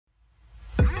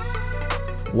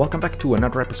Welcome back to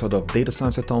another episode of Data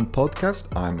Science at Home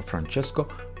podcast. I'm Francesco,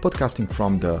 podcasting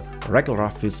from the regular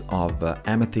office of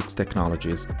Amethix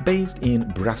Technologies, based in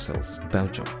Brussels,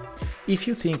 Belgium. If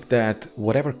you think that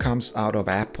whatever comes out of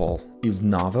Apple is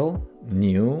novel,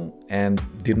 new, and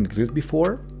didn't exist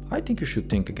before, I think you should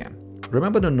think again.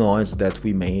 Remember the noise that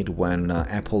we made when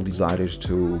Apple decided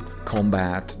to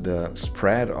combat the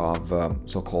spread of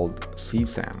so-called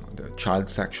CSAM, the child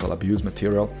sexual abuse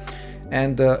material?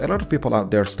 And a lot of people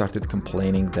out there started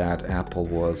complaining that Apple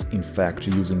was in fact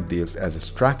using this as a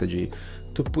strategy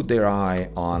to put their eye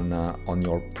on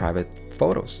your private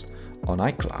photos on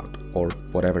iCloud or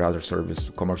whatever other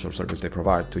commercial service they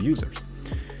provide to users.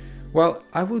 Well,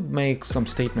 I would make some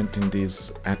statement in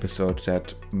this episode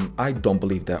that I don't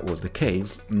believe that was the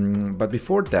case, but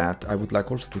before that, I would like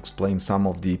also to explain some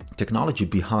of the technology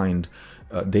behind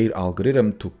their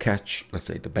algorithm to catch, let's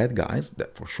say, the bad guys,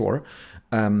 that for sure,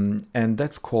 and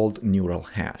that's called neural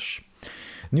hash.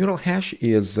 Neural hash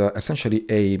is essentially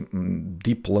a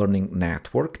deep learning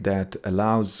network that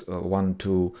allows one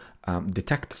to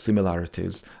detect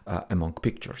similarities among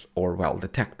pictures, or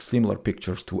detect similar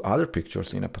pictures to other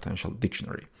pictures in a potential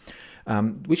dictionary,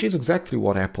 which is exactly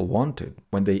what Apple wanted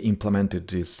when they implemented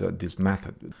this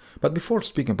method. But before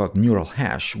speaking about neural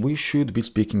hash, we should be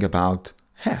speaking about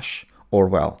hash,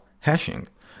 or hashing.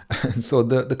 So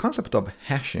the concept of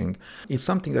hashing is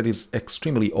something that is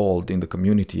extremely old in the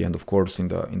community and of course in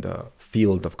the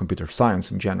field of computer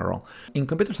science in general. In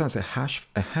computer science, a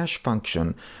hash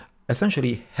function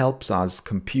essentially helps us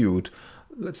compute,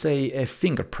 let's say, a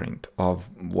fingerprint of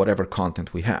whatever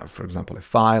content we have. For example, a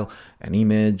file, an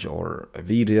image, or a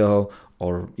video,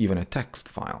 or even a text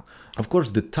file. Of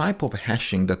course, the type of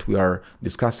hashing that we are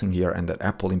discussing here and that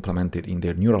Apple implemented in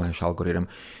their neural hash algorithm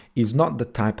is not the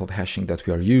type of hashing that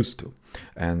we are used to,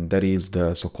 and that is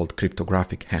the so-called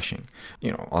cryptographic hashing.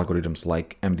 Algorithms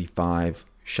like MD5,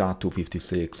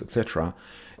 SHA-256, etc.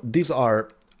 These are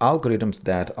algorithms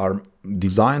that are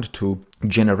designed to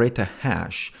generate a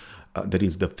hash that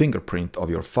is the fingerprint of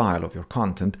your file, of your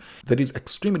content, that is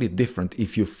extremely different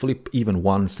if you flip even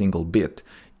one single bit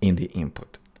in the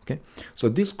input. Okay, so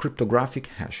these cryptographic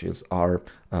hashes are,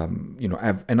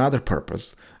 have another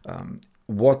purpose.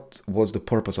 What was the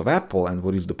purpose of Apple and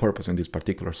what is the purpose in this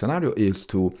particular scenario is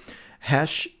to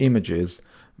hash images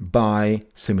by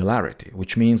similarity,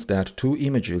 which means that two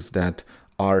images that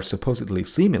are supposedly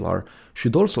similar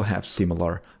should also have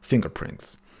similar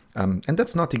fingerprints. And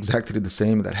that's not exactly the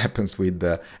same that happens with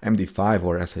the MD5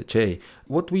 or SHA.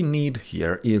 What we need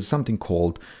here is something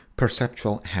called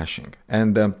perceptual hashing.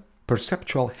 And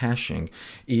perceptual hashing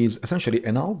is essentially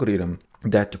an algorithm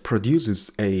that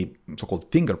produces a so-called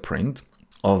fingerprint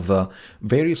of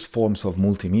various forms of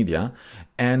multimedia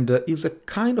and is a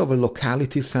kind of a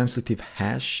locality-sensitive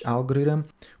hash algorithm,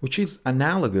 which is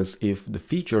analogous if the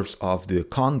features of the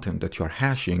content that you're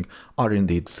hashing are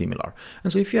indeed similar.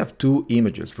 And so if you have two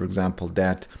images, for example,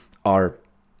 that are,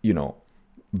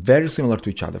 very similar to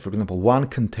each other, for example, one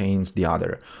contains the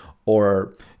other,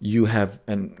 or you have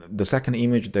the second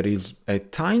image that is a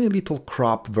tiny little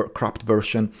cropped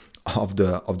version of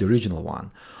the original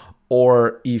one,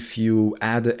 or if you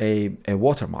add a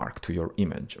watermark to your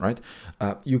image, right?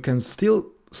 You can still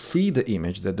see the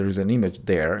image, that there is an image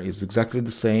there, is exactly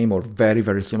the same or very,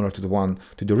 very similar to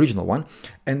the original one.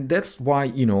 And that's why,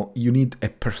 you need a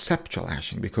perceptual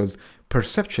hashing, because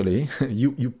perceptually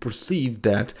you perceive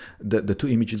that the two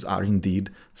images are indeed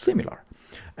similar.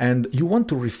 And you want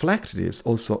to reflect this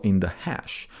also in the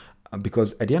hash,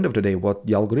 because at the end of the day, what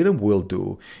the algorithm will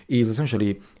do is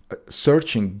essentially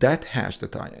searching that hash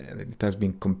that it has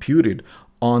been computed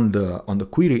on the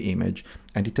query image,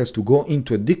 and it has to go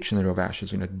into a dictionary of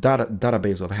hashes, in a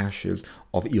database of hashes,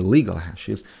 of illegal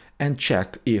hashes, and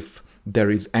check if there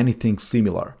is anything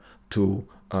similar to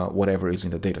whatever is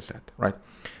in the dataset, right?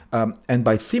 And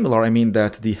by similar, I mean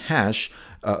that the hash,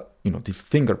 this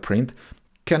fingerprint,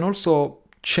 can also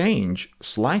change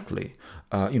slightly.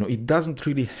 It doesn't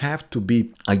really have to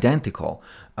be identical,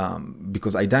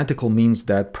 because identical means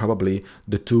that probably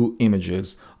the two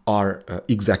images are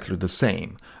exactly the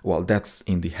same. Well, that's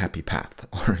in the happy path,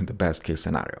 or in the best case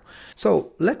scenario.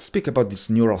 So let's speak about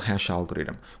this neural hash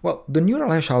algorithm. Well, the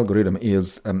neural hash algorithm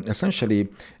is essentially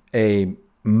a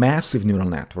massive neural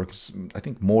networks, I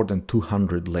think more than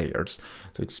 200 layers.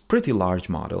 So it's a pretty large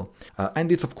model.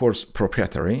 And it's, of course,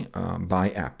 proprietary by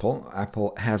Apple.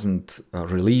 Apple hasn't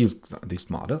released this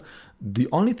model. The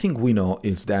only thing we know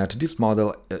is that this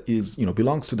model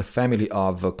belongs to the family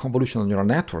of convolutional neural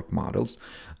network models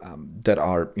that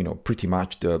are, pretty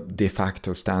much the de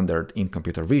facto standard in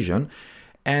computer vision.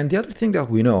 And the other thing that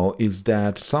we know is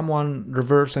that someone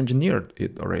reverse engineered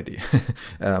it already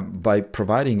by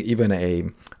providing even a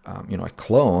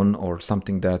clone or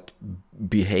something that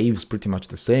behaves pretty much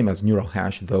the same as neural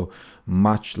hash, though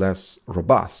much less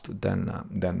robust than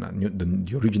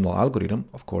the original algorithm,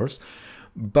 of course.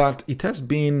 But it has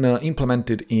been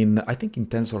implemented in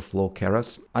TensorFlow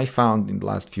Keras. I found in the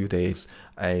last few days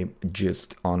a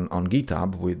gist on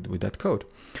GitHub with that code.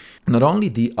 Not only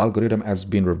the algorithm has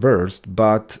been reversed,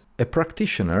 but a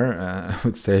practitioner, I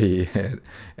would say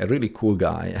a really cool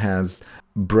guy, has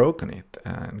broken it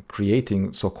and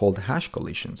creating so-called hash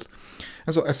collisions.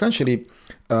 And so essentially,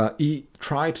 he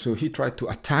tried to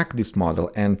attack this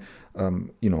model and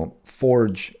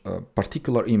forge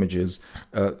particular images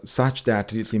such that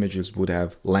these images would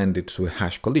have landed to a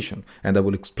hash collision. And I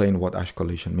will explain what hash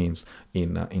collision means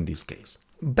in this case.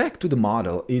 Back to the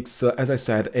model, it's, as I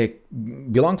said, it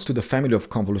belongs to the family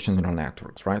of convolutional neural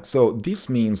networks, right? So this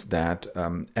means that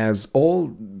as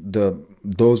all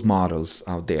those models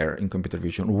out there in computer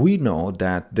vision, we know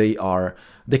that they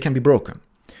can be broken.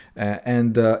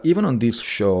 And even on this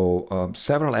show,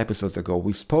 several episodes ago,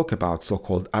 we spoke about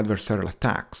so-called adversarial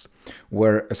attacks,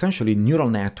 where essentially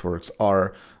neural networks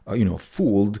are,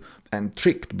 fooled and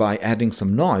tricked by adding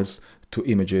some noise to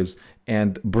images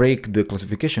and break the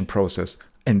classification process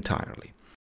entirely.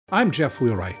 I'm Jeff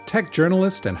Wheelwright, tech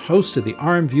journalist and host of the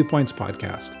ARM Viewpoints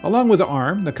podcast. Along with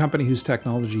ARM, the company whose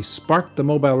technology sparked the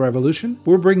mobile revolution,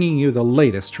 we're bringing you the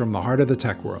latest from the heart of the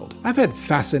tech world. I've had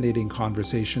fascinating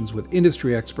conversations with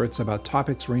industry experts about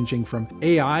topics ranging from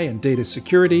AI and data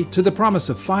security to the promise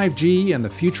of 5G and the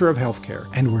future of healthcare,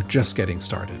 and we're just getting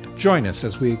started. Join us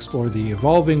as we explore the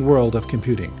evolving world of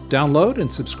computing. Download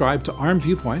and subscribe to ARM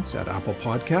Viewpoints at Apple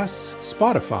Podcasts,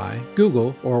 Spotify,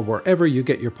 Google, or wherever you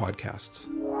get your podcasts.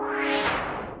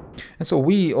 And so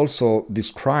we also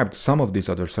described some of these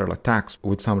adversarial attacks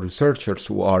with some researchers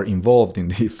who are involved in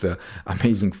this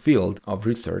amazing field of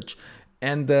research.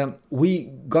 And we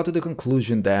got to the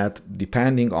conclusion that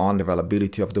depending on the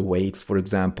availability of the weights, for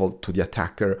example, to the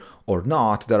attacker or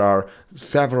not, there are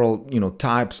several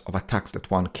types of attacks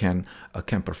that one can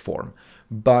perform.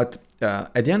 But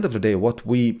at the end of the day, what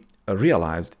we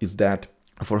realized is that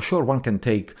for sure one can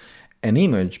take an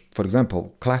image, for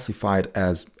example, classified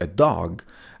as a dog,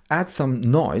 add some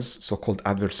noise, so-called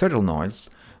adversarial noise,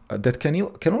 that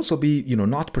can also be,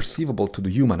 not perceivable to the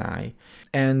human eye,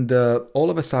 and all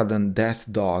of a sudden that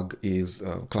dog is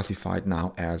classified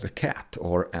now as a cat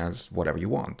or as whatever you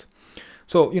want.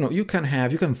 So you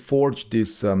can forge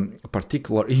these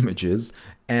particular images,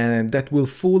 and that will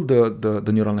fool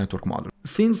the neural network model.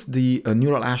 Since the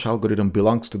neural hash algorithm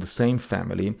belongs to the same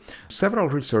family, several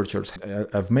researchers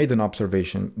have made an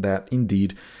observation that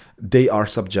indeed they are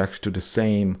subject to the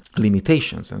same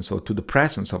limitations, and so to the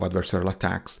presence of adversarial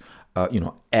attacks,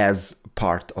 as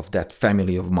part of that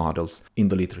family of models in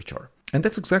the literature. And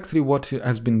that's exactly what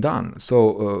has been done.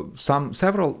 So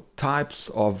several types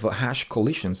of hash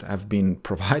collisions have been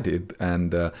provided,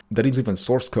 and there is even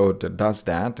source code that does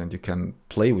that, and you can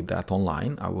play with that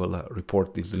online. I will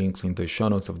report these links in the show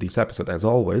notes of this episode, as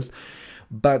always.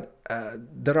 But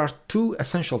there are two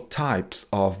essential types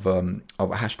of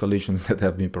hash collisions that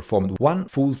have been performed. One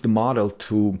fools the model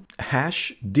to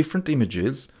hash different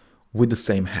images with the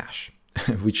same hash,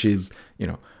 which is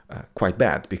quite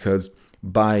bad, because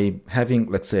by having,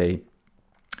 let's say,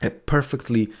 a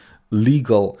perfectly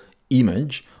legal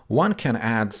image, one can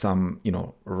add some,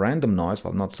 random noise,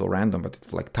 well, not so random, but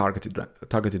it's like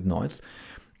targeted noise,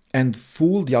 and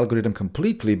fool the algorithm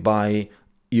completely by,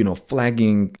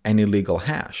 flagging an illegal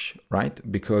hash, right?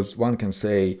 Because one can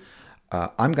say,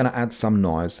 I'm going to add some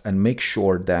noise and make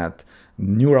sure that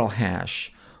neural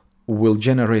hash will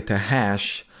generate a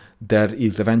hash that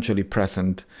is eventually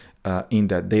present in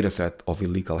that data set of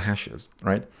illegal hashes,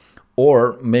 right?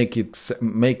 Or make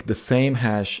the same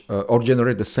hash or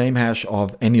generate the same hash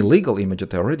of any legal image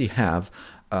that I already have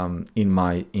in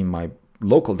my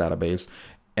local database,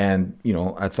 and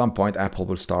at some point Apple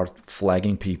will start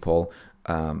flagging people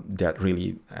that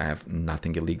really have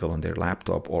nothing illegal on their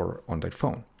laptop or on their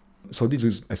phone. So this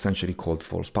is essentially called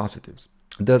false positives.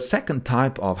 The second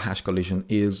type of hash collision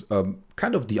is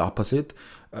kind of the opposite.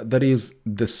 That is,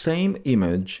 the same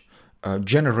image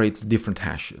generates different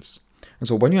hashes. And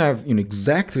so when you have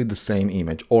exactly the same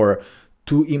image, or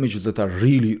two images that are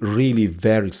really, really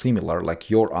very similar, like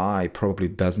your eye probably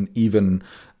doesn't even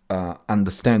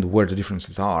understand where the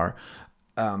differences are,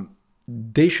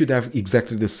 they should have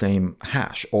exactly the same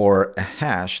hash, or a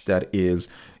hash that is,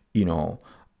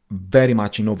 very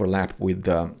much in overlap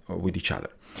with each other.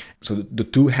 So the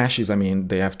two hashes,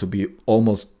 they have to be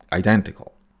almost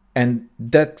identical. And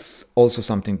that's also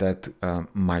something that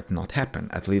might not happen,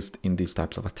 at least in these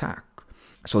types of attack.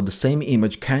 So the same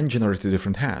image can generate a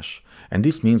different hash. And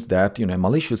this means that, a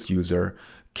malicious user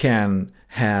can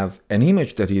have an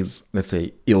image that is, let's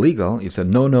say, illegal. It's a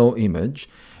no image.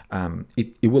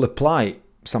 It will apply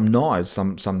some noise,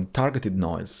 some targeted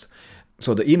noise.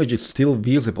 So the image is still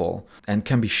visible and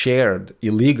can be shared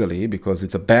illegally because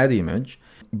it's a bad image,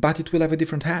 but it will have a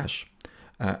different hash.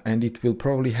 And it will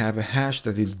probably have a hash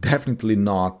that is definitely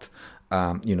not,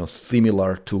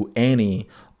 similar to any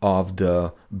of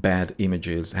the bad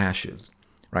images hashes,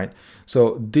 right?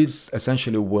 So this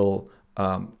essentially will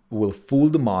fool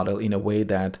the model in a way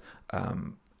that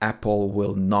Apple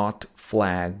will not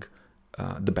flag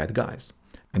the bad guys.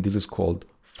 And this is called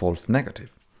false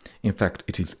negative. In fact,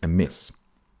 it is a miss.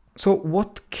 So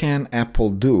what can Apple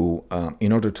do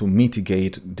in order to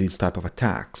mitigate these type of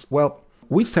attacks? Well,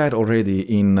 we said already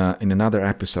in another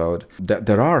episode that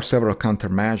there are several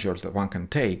countermeasures that one can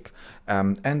take,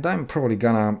 and I'm probably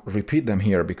gonna repeat them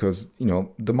here because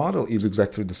the model is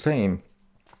exactly the same.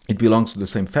 It belongs to the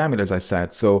same family, as I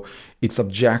said, so it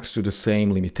subjects to the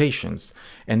same limitations,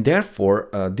 and therefore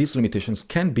these limitations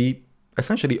can be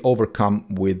essentially overcome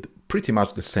with pretty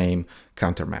much the same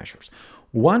countermeasures.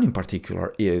 One in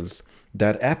particular is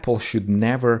that Apple should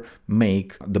never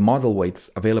make the model weights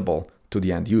available to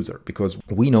the end user, because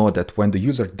we know that when the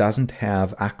user doesn't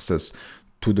have access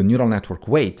to the neural network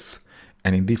weights,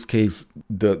 and in this case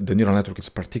the neural network is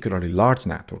a particularly large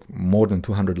network, more than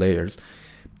 200 layers,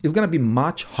 it's going to be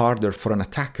much harder for an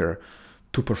attacker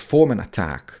to perform an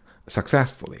attack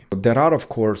successfully. There are, of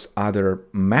course, other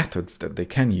methods that they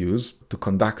can use to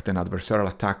conduct an adversarial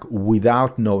attack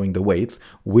without knowing the weights.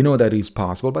 We know that is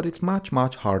possible, but it's much,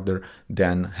 much harder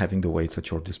than having the weights at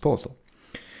your disposal.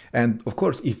 And of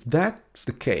course, if that's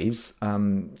the case,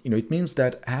 it means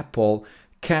that Apple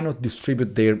cannot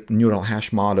distribute their neural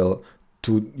hash model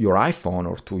to your iPhone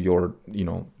or to your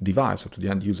device or to the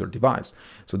end user device.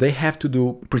 So they have to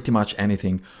do pretty much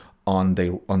anything on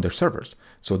their servers.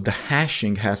 So the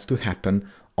hashing has to happen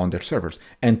on their servers.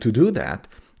 And to do that,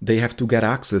 they have to get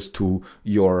access to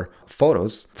your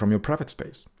photos from your private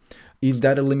space. Is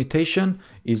that a limitation?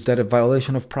 Is that a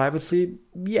violation of privacy?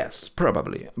 Yes,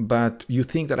 probably. But you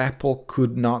think that Apple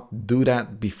could not do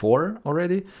that before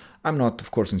already? I'm not, of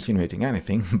course, insinuating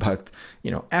anything, but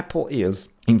Apple is,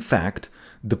 in fact,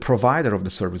 the provider of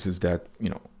the services that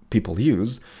people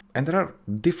use, and there are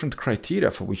different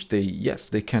criteria for which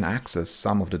they can access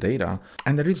some of the data,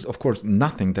 and there is, of course,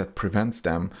 nothing that prevents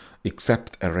them,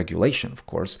 except a regulation, of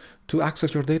course, to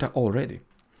access your data already.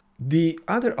 The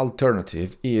other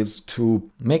alternative is to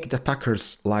make the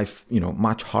attacker's life,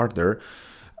 much harder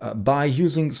by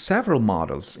using several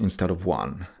models instead of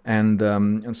one, and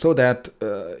so that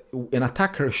an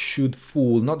attacker should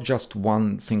fool not just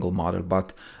one single model,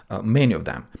 but many of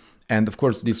them. And of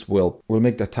course, this will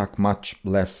make the attack much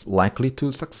less likely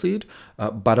to succeed,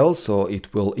 but also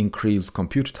it will increase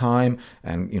compute time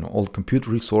and all compute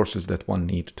resources that one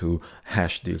needs to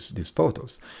hash these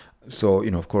photos. So,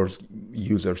 of course,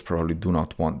 users probably do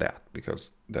not want that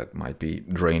because that might be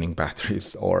draining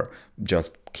batteries or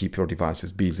just keep your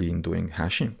devices busy in doing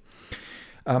hashing.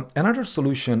 Another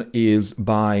solution is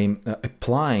by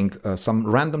applying some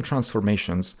random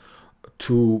transformations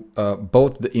to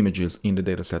both the images in the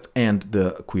datasets and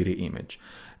the query image.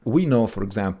 We know, for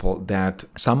example, that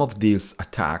some of these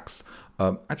attacks,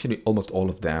 actually almost all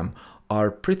of them, are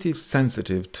pretty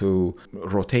sensitive to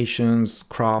rotations,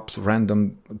 crops,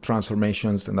 random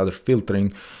transformations, and other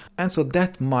filtering. And so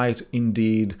that might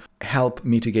indeed help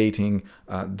mitigating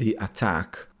the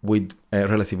attack with a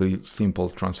relatively simple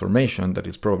transformation that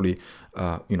is probably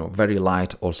very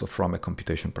light also from a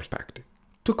computation perspective.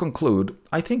 To conclude,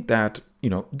 I think that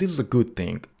this is a good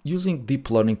thing. Using deep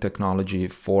learning technology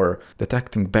for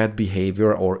detecting bad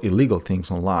behavior or illegal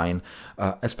things online,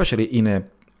 especially in a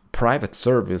private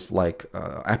service like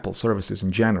Apple services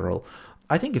in general,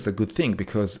 I think it's a good thing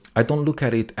because I don't look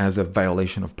at it as a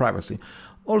violation of privacy.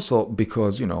 Also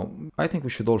because, I think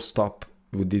we should all stop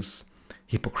with this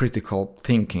hypocritical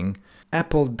thinking.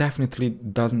 Apple definitely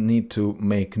doesn't need to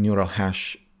make neural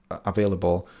hash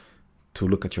available to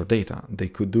look at your data. They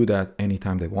could do that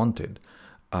anytime they wanted.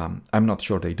 I'm not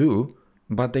sure they do,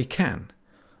 but they can,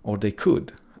 or they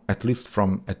could, at least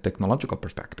from a technological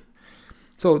perspective.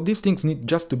 So these things need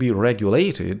just to be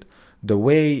regulated the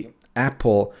way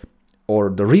Apple, or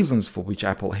the reasons for which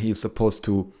Apple is supposed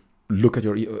to look at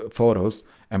your photos.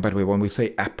 And by the way, when we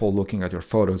say Apple looking at your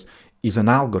photos, is an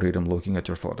algorithm looking at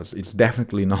your photos. It's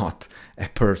definitely not a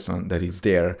person that is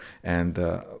there and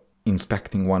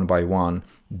inspecting one by one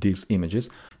these images.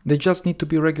 They just need to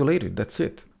be regulated. That's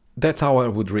it. That's how I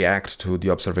would react to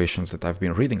the observations that I've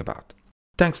been reading about.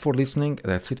 Thanks for listening.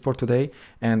 That's it for today.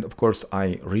 And of course,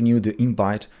 I renew the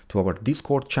invite to our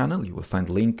Discord channel. You will find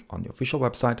the link on the official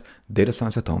website,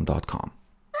 datascienceathome.com.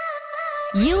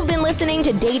 You've been listening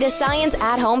to Data Science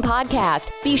at Home podcast.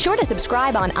 Be sure to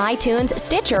subscribe on iTunes,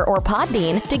 Stitcher, or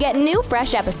Podbean to get new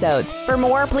fresh episodes. For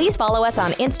more, please follow us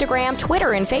on Instagram,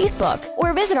 Twitter, and Facebook,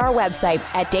 or visit our website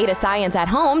at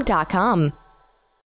datascienceathome.com.